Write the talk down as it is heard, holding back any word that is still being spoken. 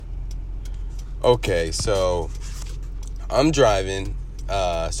Okay, so I'm driving,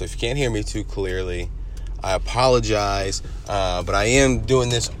 so if you can't hear me too clearly, I apologize, but I am doing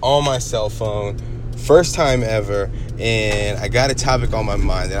this on my cell phone, first time ever, and I got a topic on my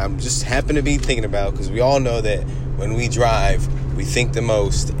mind that I'm just happen to be thinking about, because we all know that when we drive, we think the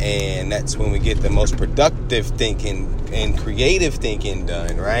most, and that's when we get the most productive thinking and creative thinking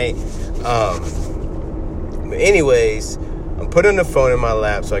done, right? But anyways, I'm putting the phone in my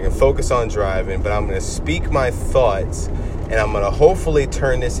lap so I can focus on driving, but I'm going to speak my thoughts, and I'm going to hopefully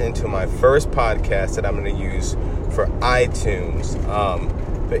turn this into my first podcast that I'm going to use for iTunes.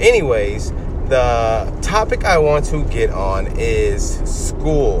 But anyways, the topic I want to get on is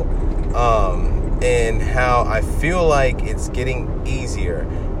school, and how I feel like it's getting easier.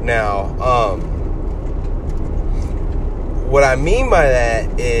 Now, what I mean by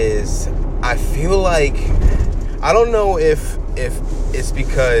that is I feel like, I don't know if it's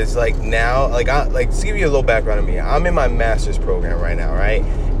because now, to give you a little background on me, I'm in my master's program right now, right?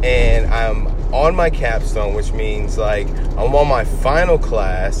 And I'm on my capstone, which means I'm on my final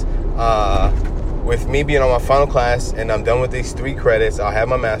class. With me being on my final class and I'm done with these 3 credits, I'll have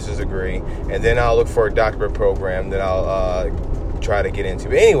my master's degree, and then I'll look for a doctorate program that I'll try to get into.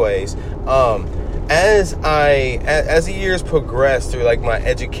 But anyways, as the years progress through my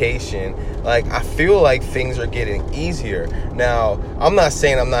education, I feel like things are getting easier. Now, I'm not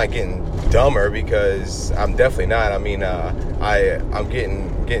saying I'm not getting dumber, because I'm definitely not. I mean, I'm getting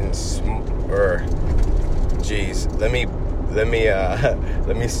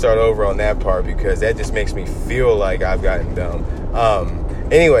let me start over on that part, because that just makes me feel like I've gotten dumb.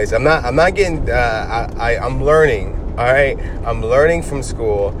 Anyways, I'm not getting. I'm learning. All right, I'm learning from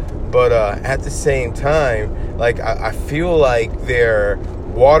school, but at the same time, I feel like they're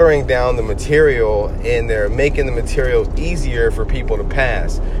watering down the material, and they're making the material easier for people to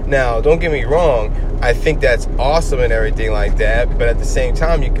pass. Now, don't get me wrong, I think that's awesome and everything like that, but at the same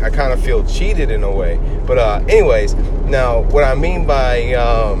time, I kind of feel cheated in a way. But anyways, now what I mean by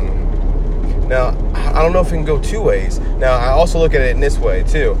now, I don't know if it can go 2 ways. Now, I also look at it in this way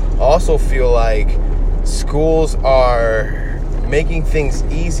too. I also feel like schools are making things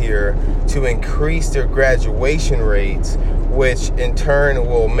easier to increase their graduation rates, which in turn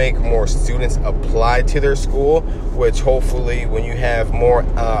will make more students apply to their school, which hopefully, when you have more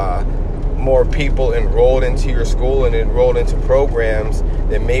people enrolled into your school and enrolled into programs,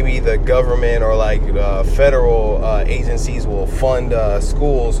 then maybe the government or federal agencies will fund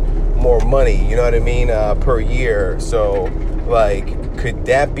schools more money, you know what I mean, per year. So could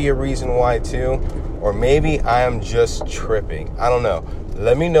that be a reason why too? Or maybe I am just tripping. I don't know.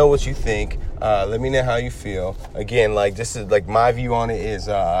 Let me know what you think. Let me know how you feel. Again, this is my view on it is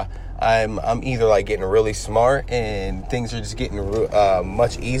I'm either getting really smart and things are just getting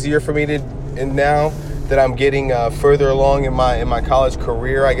much easier for me to, and now that I'm getting further along in my college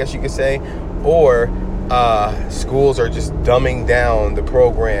career, I guess you could say, or schools are just dumbing down the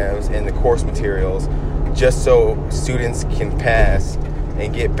programs and the course materials just so students can pass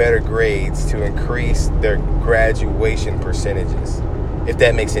and get better grades to increase their graduation percentages, if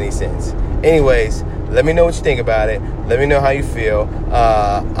that makes any sense. Anyways, let me know what you think about it. Let me know how you feel.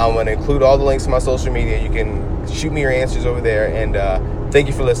 I'm going to include all the links to my social media. You can shoot me your answers over there. And thank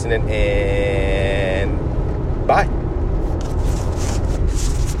you for listening, and bye.